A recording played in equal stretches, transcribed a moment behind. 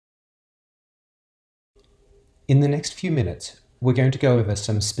In the next few minutes, we're going to go over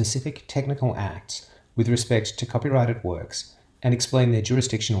some specific technical acts with respect to copyrighted works and explain their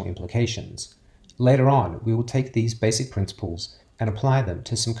jurisdictional implications. Later on, we will take these basic principles and apply them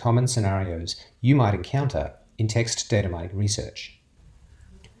to some common scenarios you might encounter in text data mining research.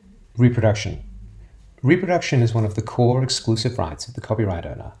 Reproduction. Reproduction is one of the core exclusive rights of the copyright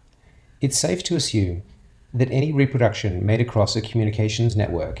owner. It's safe to assume that any reproduction made across a communications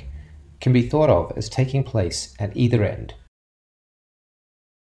network can be thought of as taking place at either end.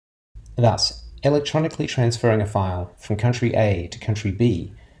 Thus, electronically transferring a file from country A to country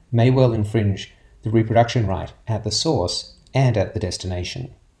B may well infringe the reproduction right at the source and at the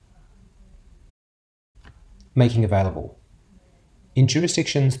destination. Making available. In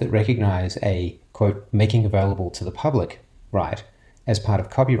jurisdictions that recognize a, quote, making available to the public right as part of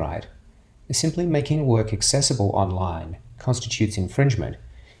copyright, simply making a work accessible online constitutes infringement,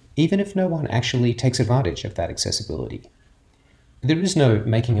 even if no one actually takes advantage of that accessibility. There is no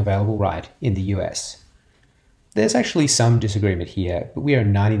making available right in the US. There's actually some disagreement here, but we are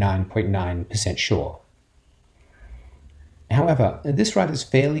 99.9% sure. However, this right is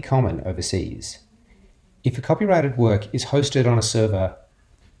fairly common overseas. If a copyrighted work is hosted on a server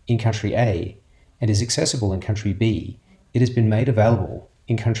in country A and is accessible in country B, it has been made available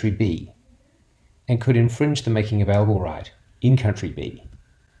in country B and could infringe the making available right in country B.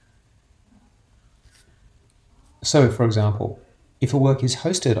 So, for example, if a work is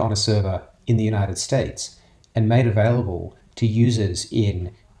hosted on a server in the United States and made available to users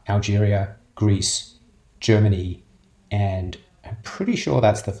in Algeria, Greece, Germany, and I'm pretty sure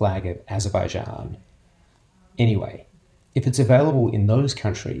that's the flag of Azerbaijan. Anyway, if it's available in those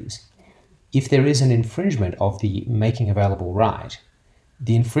countries, if there is an infringement of the making available right,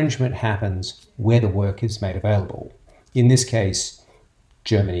 the infringement happens where the work is made available. In this case,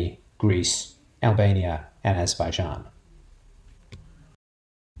 Germany, Greece, Albania, and Azerbaijan.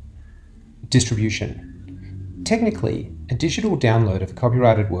 Distribution. Technically, a digital download of a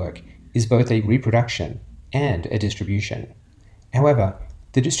copyrighted work is both a reproduction and a distribution. However,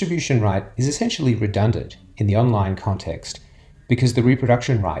 the distribution right is essentially redundant in the online context because the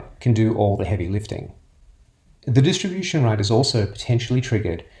reproduction right can do all the heavy lifting. The distribution right is also potentially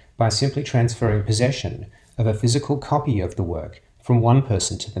triggered by simply transferring possession of a physical copy of the work from one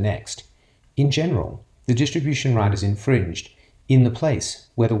person to the next. In general, the distribution right is infringed in the place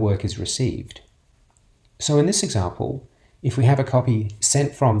where the work is received. So in this example, if we have a copy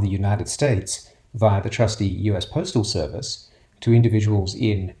sent from the United States via the trusty US Postal Service to individuals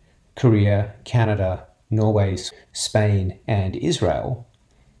in Korea, Canada, Norway, Spain, and Israel,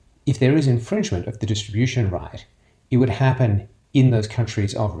 if there is infringement of the distribution right, it would happen in those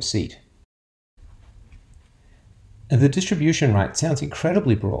countries of receipt. The distribution right sounds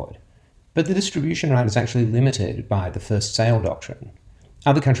incredibly broad, but the distribution right is actually limited by the first sale doctrine.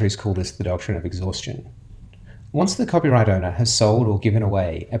 Other countries call this the doctrine of exhaustion. Once the copyright owner has sold or given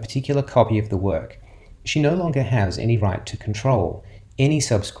away a particular copy of the work, she no longer has any right to control any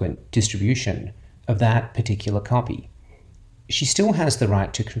subsequent distribution of that particular copy. She still has the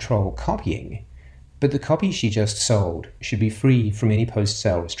right to control copying, but the copy she just sold should be free from any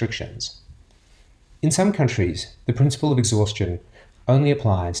post-sale restrictions. In some countries, the principle of exhaustion only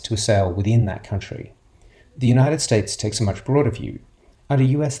applies to a sale within that country. The United States takes a much broader view. Under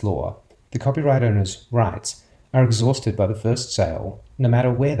US law, the copyright owner's rights are exhausted by the first sale, no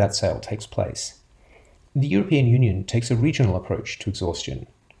matter where that sale takes place. The European Union takes a regional approach to exhaustion.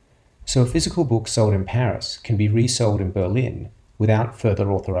 So a physical book sold in Paris can be resold in Berlin without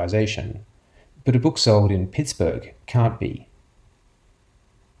further authorization, but a book sold in Pittsburgh can't be.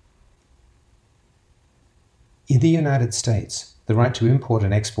 In the United States, the right to import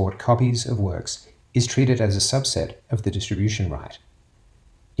and export copies of works is treated as a subset of the distribution right.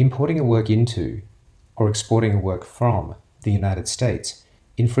 Importing a work into or exporting a work from the United States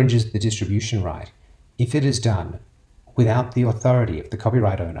infringes the distribution right if it is done without the authority of the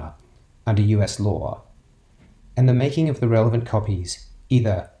copyright owner under US law, and the making of the relevant copies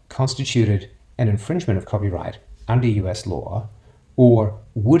either constituted an infringement of copyright under US law or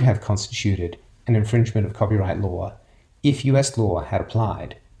would have constituted an infringement of copyright law if US law had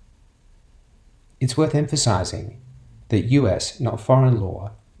applied. It's worth emphasizing that US, not foreign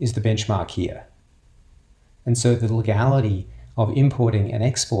law, is the benchmark here. And so the legality of importing and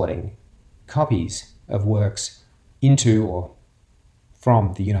exporting copies of works into or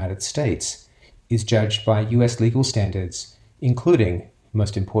from the United States is judged by US legal standards, including,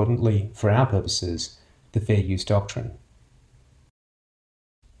 most importantly for our purposes, the fair use doctrine.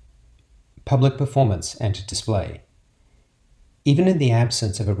 Public performance and display. Even in the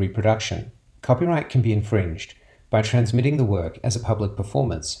absence of a reproduction, copyright can be infringed by transmitting the work as a public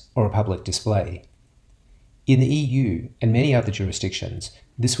performance or a public display. In the EU and many other jurisdictions,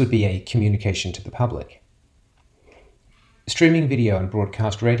 this would be a communication to the public. Streaming video and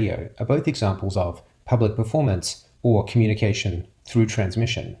broadcast radio are both examples of public performance or communication through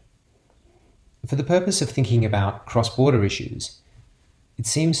transmission. For the purpose of thinking about cross-border issues, it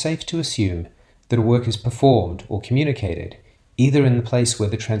seems safe to assume that a work is performed or communicated either in the place where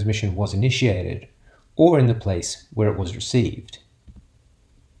the transmission was initiated or in the place where it was received.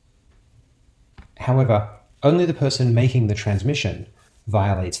 However, only the person making the transmission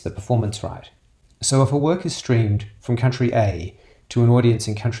violates the performance right. So if a work is streamed from country A to an audience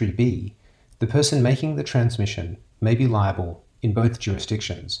in country B, the person making the transmission may be liable in both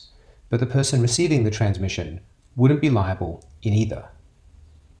jurisdictions, but the person receiving the transmission wouldn't be liable in either.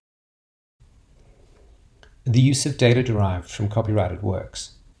 The use of data derived from copyrighted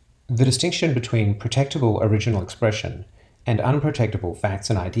works. The distinction between protectable original expression and unprotectable facts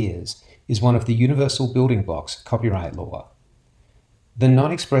and ideas is one of the universal building blocks of copyright law. The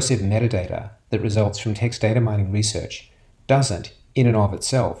non-expressive metadata that results from text data mining research doesn't, in and of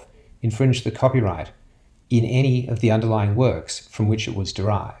itself, infringe the copyright in any of the underlying works from which it was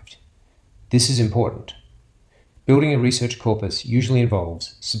derived. This is important. Building a research corpus usually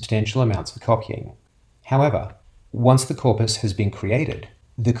involves substantial amounts of copying. However, once the corpus has been created,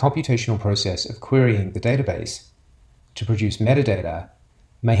 the computational process of querying the database to produce metadata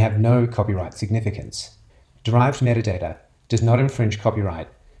may have no copyright significance. Derived metadata does not infringe copyright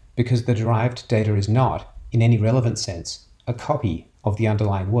because the derived data is not, in any relevant sense, a copy of the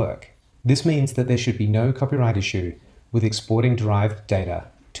underlying work. This means that there should be no copyright issue with exporting derived data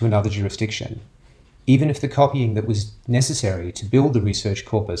to another jurisdiction, even if the copying that was necessary to build the research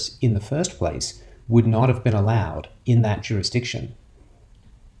corpus in the first place would not have been allowed in that jurisdiction.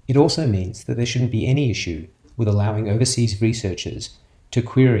 It also means that there shouldn't be any issue with allowing overseas researchers to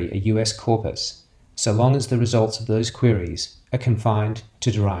query a US corpus, so long as the results of those queries are confined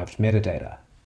to derived metadata.